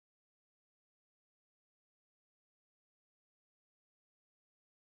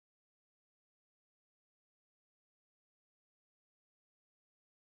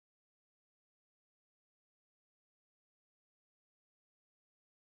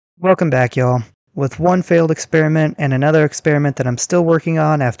Welcome back, y'all. With one failed experiment and another experiment that I'm still working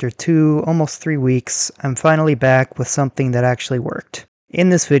on after almost 3 weeks, I'm finally back with something that actually worked. In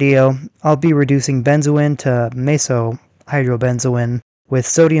this video, I'll be reducing benzoin to hydrobenzoin with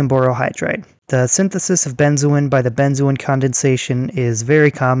sodium borohydride. The synthesis of benzoin by the benzoin condensation is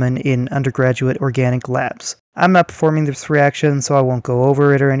very common in undergraduate organic labs. I'm not performing this reaction, so I won't go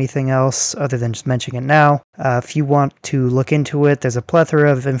over it or anything else other than just mentioning it now. If you want to look into it, there's a plethora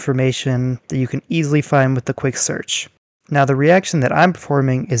of information that you can easily find with a quick search. Now, the reaction that I'm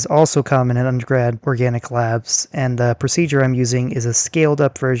performing is also common in undergrad organic labs, and the procedure I'm using is a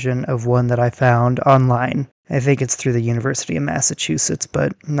scaled-up version of one that I found online. I think it's through the University of Massachusetts,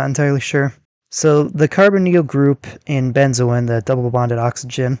 but I'm not entirely sure. So the carbonyl group in benzoin, the double-bonded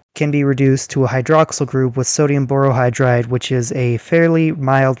oxygen, can be reduced to a hydroxyl group with sodium borohydride, which is a fairly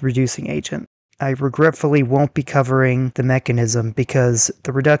mild reducing agent. I regretfully won't be covering the mechanism because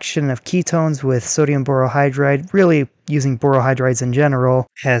the reduction of ketones with sodium borohydride, really using borohydrides in general,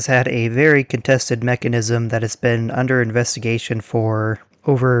 has had a very contested mechanism that has been under investigation for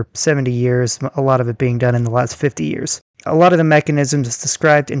over 70 years, a lot of it being done in the last 50 years. A lot of the mechanisms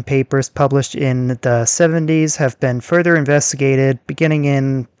described in papers published in the 70s have been further investigated, beginning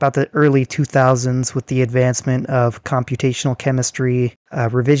in about the early 2000s with the advancement of computational chemistry,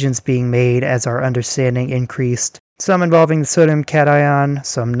 revisions being made as our understanding increased, some involving the sodium cation,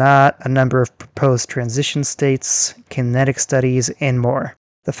 some not, a number of proposed transition states, kinetic studies, and more.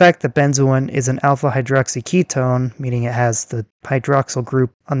 The fact that benzoin is an alpha-hydroxyketone, meaning it has the hydroxyl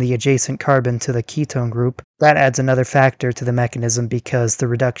group on the adjacent carbon to the ketone group, that adds another factor to the mechanism because the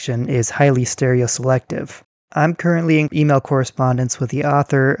reduction is highly stereoselective. I'm currently in email correspondence with the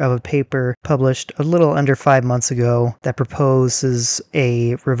author of a paper published a little under 5 months ago that proposes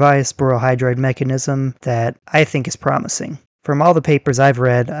a revised borohydride mechanism that I think is promising. From all the papers I've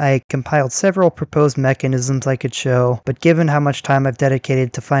read, I compiled several proposed mechanisms I could show, but given how much time I've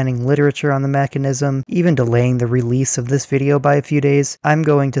dedicated to finding literature on the mechanism, even delaying the release of this video by a few days, I'm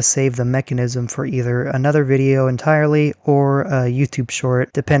going to save the mechanism for either another video entirely or a YouTube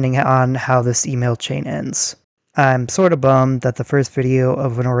short, depending on how this email chain ends. I'm sort of bummed that the first video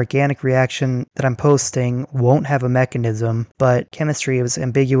of an organic reaction that I'm posting won't have a mechanism, but chemistry is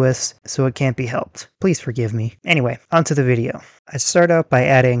ambiguous, so it can't be helped. Please forgive me. Anyway, onto the video. I start out by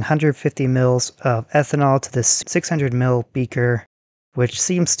adding 150 ml of ethanol to this 600 ml beaker, which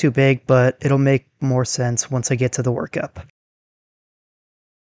seems too big, but it'll make more sense once I get to the workup.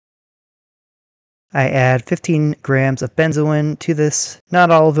 I add 15 grams of benzoin to this.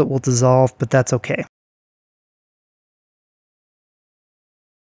 Not all of it will dissolve, but that's okay.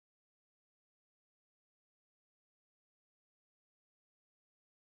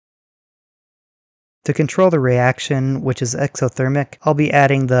 To control the reaction, which is exothermic, I'll be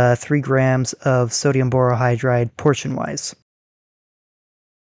adding the 3 grams of sodium borohydride portion-wise.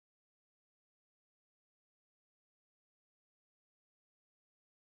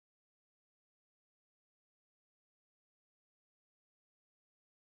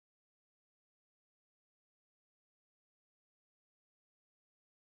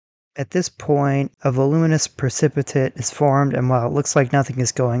 At this point, a voluminous precipitate is formed, and while it looks like nothing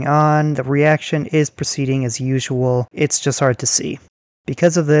is going on, the reaction is proceeding as usual. It's just hard to see.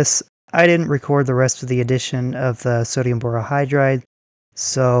 Because of this, I didn't record the rest of the addition of the sodium borohydride,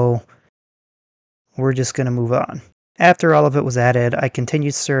 so we're just going to move on. After all of it was added, I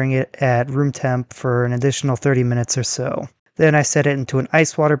continued stirring it at room temp for an additional 30 minutes or so. Then I set it into an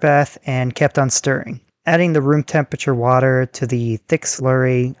ice water bath and kept on stirring. Adding the room temperature water to the thick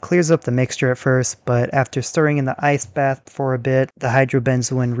slurry clears up the mixture at first, but after stirring in the ice bath for a bit, the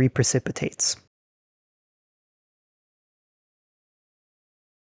hydrobenzoin reprecipitates.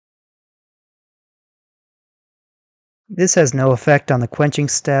 This has no effect on the quenching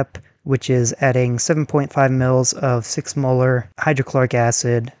step, which is adding 7.5 ml of 6 molar hydrochloric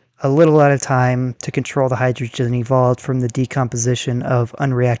acid, a little at a time, to control the hydrogen evolved from the decomposition of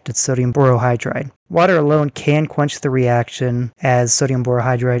unreacted sodium borohydride. Water alone can quench the reaction, as sodium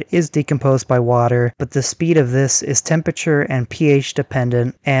borohydride is decomposed by water, but the speed of this is temperature and pH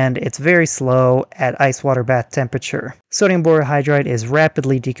dependent, and it's very slow at ice water bath temperature. Sodium borohydride is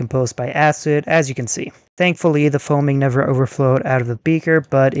rapidly decomposed by acid, as you can see. Thankfully, the foaming never overflowed out of the beaker,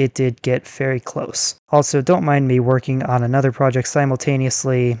 but it did get very close. Also, don't mind me working on another project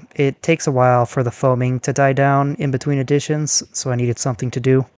simultaneously. It takes a while for the foaming to die down in between additions, so I needed something to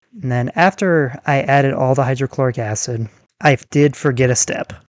do. And then after I added all the hydrochloric acid, I did forget a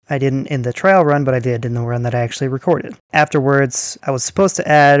step. I didn't in the trial run, but I did in the run that I actually recorded. Afterwards, I was supposed to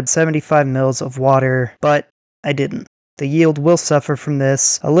add 75 ml of water, but I didn't. The yield will suffer from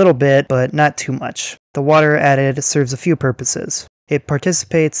this a little bit, but not too much. The water added serves a few purposes. It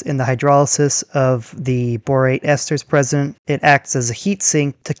participates in the hydrolysis of the borate esters present. It acts as a heat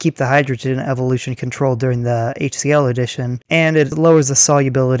sink to keep the hydrogen evolution controlled during the HCl addition, and it lowers the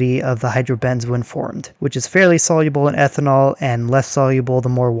solubility of the hydrobenzoin formed, which is fairly soluble in ethanol and less soluble the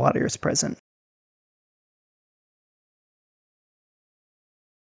more water is present.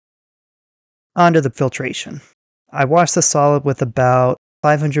 On to the filtration. I washed the solid with about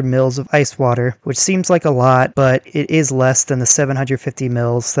 500 mils of ice water, which seems like a lot, but it is less than the 750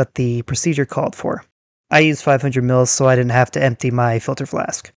 mils that the procedure called for. I used 500 mils so I didn't have to empty my filter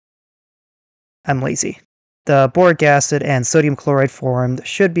flask. I'm lazy. The boric acid and sodium chloride formed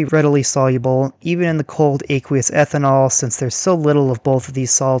should be readily soluble, even in the cold aqueous ethanol, since there's so little of both of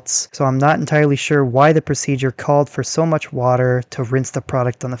these salts, so I'm not entirely sure why the procedure called for so much water to rinse the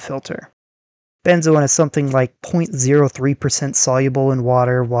product on the filter. Benzoin is something like 0.03% soluble in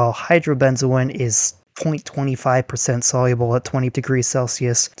water, while hydrobenzoin is 0.25% soluble at 20 degrees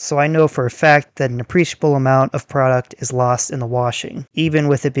Celsius, so I know for a fact that an appreciable amount of product is lost in the washing, even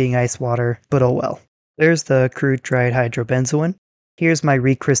with it being ice water, but oh well. There's the crude dried hydrobenzoin. Here's my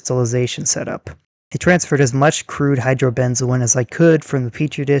recrystallization setup. I transferred as much crude hydrobenzoin as I could from the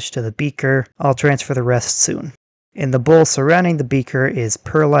petri dish to the beaker. I'll transfer the rest soon. In the bowl surrounding the beaker is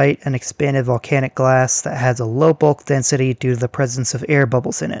perlite, an expanded volcanic glass that has a low bulk density due to the presence of air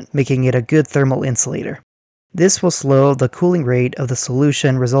bubbles in it, making it a good thermal insulator. This will slow the cooling rate of the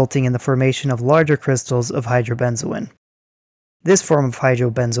solution, resulting in the formation of larger crystals of hydrobenzoin. This form of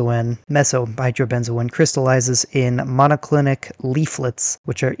hydrobenzoin, mesohydrobenzoin, crystallizes in monoclinic leaflets,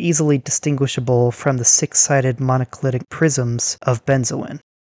 which are easily distinguishable from the six-sided monoclinic prisms of benzoin.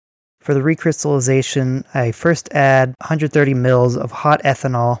 For the recrystallization, I first add 130 mils of hot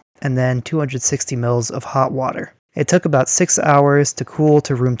ethanol and then 260 mils of hot water. It took about 6 hours to cool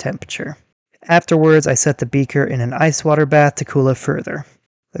to room temperature. Afterwards, I set the beaker in an ice water bath to cool it further.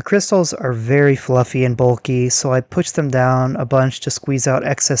 The crystals are very fluffy and bulky, so I push them down a bunch to squeeze out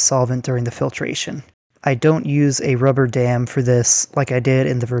excess solvent during the filtration. I don't use a rubber dam for this like I did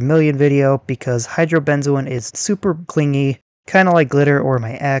in the vermilion video because hydrobenzoin is super clingy, kind of like glitter or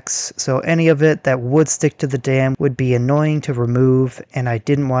my ex, so any of it that would stick to the dam would be annoying to remove, and I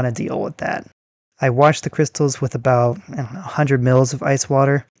didn't want to deal with that. I washed the crystals with about 100 mils of ice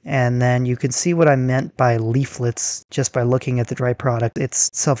water, and then you can see what I meant by leaflets just by looking at the dry product. It's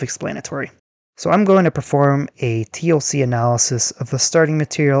self-explanatory. So I'm going to perform a TLC analysis of the starting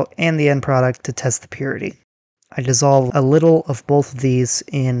material and the end product to test the purity. I dissolve a little of both of these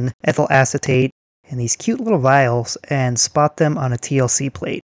in ethyl acetate in these cute little vials and spot them on a TLC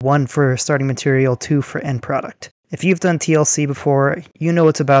plate. 1 for starting material, 2 for end product. If you've done TLC before, you know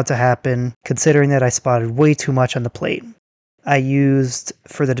what's about to happen, considering that I spotted way too much on the plate. I used,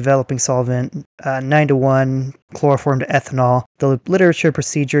 for the developing solvent, 9:1 chloroform to ethanol. The literature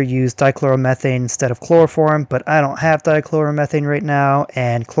procedure used dichloromethane instead of chloroform, but I don't have dichloromethane right now,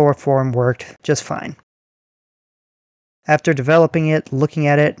 and chloroform worked just fine. After developing it, looking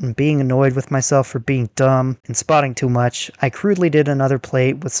at it, and being annoyed with myself for being dumb and spotting too much, I crudely did another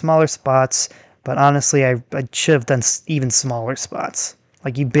plate with smaller spots, but honestly I should have done even smaller spots.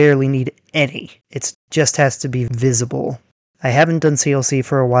 Like, you barely need any. It just has to be visible. I haven't done CLC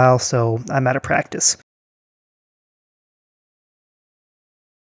for a while, so I'm out of practice.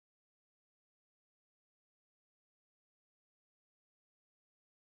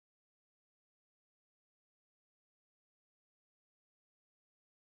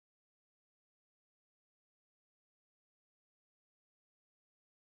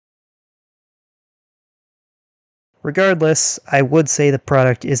 Regardless, I would say the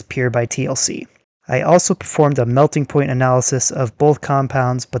product is pure by TLC. I also performed a melting point analysis of both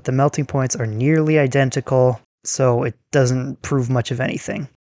compounds, but the melting points are nearly identical, so it doesn't prove much of anything.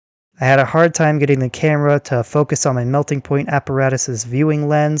 I had a hard time getting the camera to focus on my melting point apparatus's viewing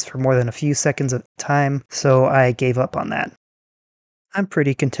lens for more than a few seconds at a time, so I gave up on that. I'm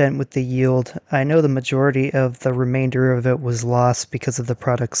pretty content with the yield. I know the majority of the remainder of it was lost because of the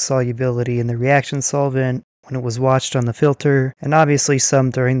product's solubility in the reaction solvent when it was washed on the filter, and obviously some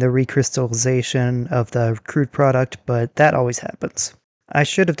during the recrystallization of the crude product, but that always happens. I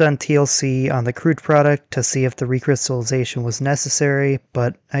should have done TLC on the crude product to see if the recrystallization was necessary,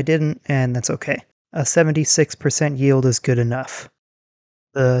 but I didn't, and that's okay. A 76% yield is good enough.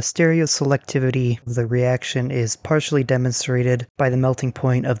 The stereoselectivity of the reaction is partially demonstrated by the melting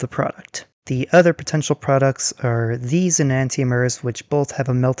point of the product. The other potential products are these enantiomers, which both have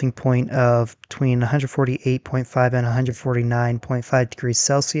a melting point of between 148.5 and 149.5 degrees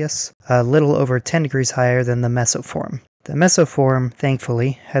Celsius, a little over 10 degrees higher than the mesoform. The mesoform,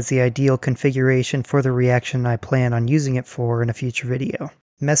 thankfully, has the ideal configuration for the reaction I plan on using it for in a future video.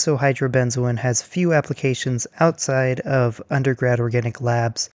 Mesohydrobenzoin has few applications outside of undergrad organic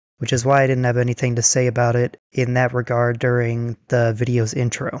labs, which is why I didn't have anything to say about it in that regard during the video's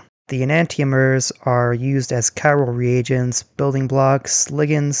intro. The enantiomers are used as chiral reagents, building blocks,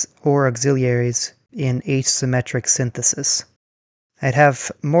 ligands, or auxiliaries in H-symmetric synthesis. I'd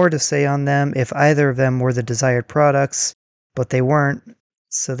have more to say on them if either of them were the desired products, but they weren't,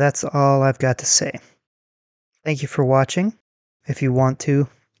 so that's all I've got to say. Thank you for watching. If you want to,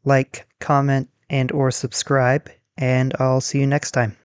 like, comment, and or subscribe, and I'll see you next time.